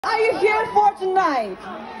you here for tonight?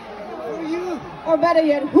 For you. Or better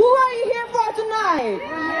yet, who are you here for tonight?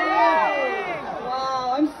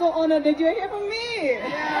 Wow, I'm so honored that you're here for me.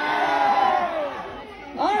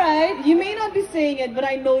 Alright, you may not be saying it, but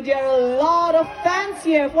I know there are a lot of fans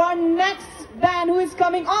here for our next band who is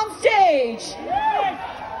coming on stage.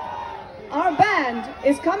 Our band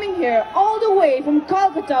is coming here all the way from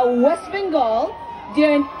Kolkata, West Bengal.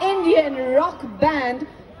 They're an Indian rock band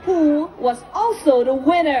who was also the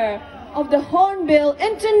winner of the Hornbill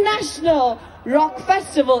International Rock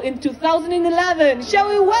Festival in 2011. Shall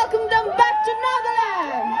we welcome them back to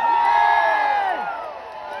Nagaland?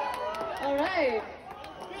 Alright,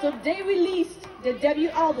 so they released their debut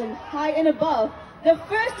album, High and Above, the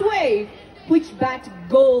first wave, which backed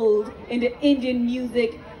gold in the Indian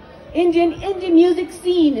indie music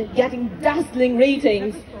scene, getting dazzling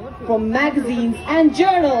ratings from magazines and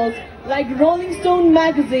journals like Rolling Stone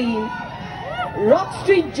magazine, Rock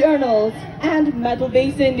Street Journals, and Metal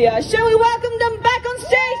Base India. Shall we welcome them back?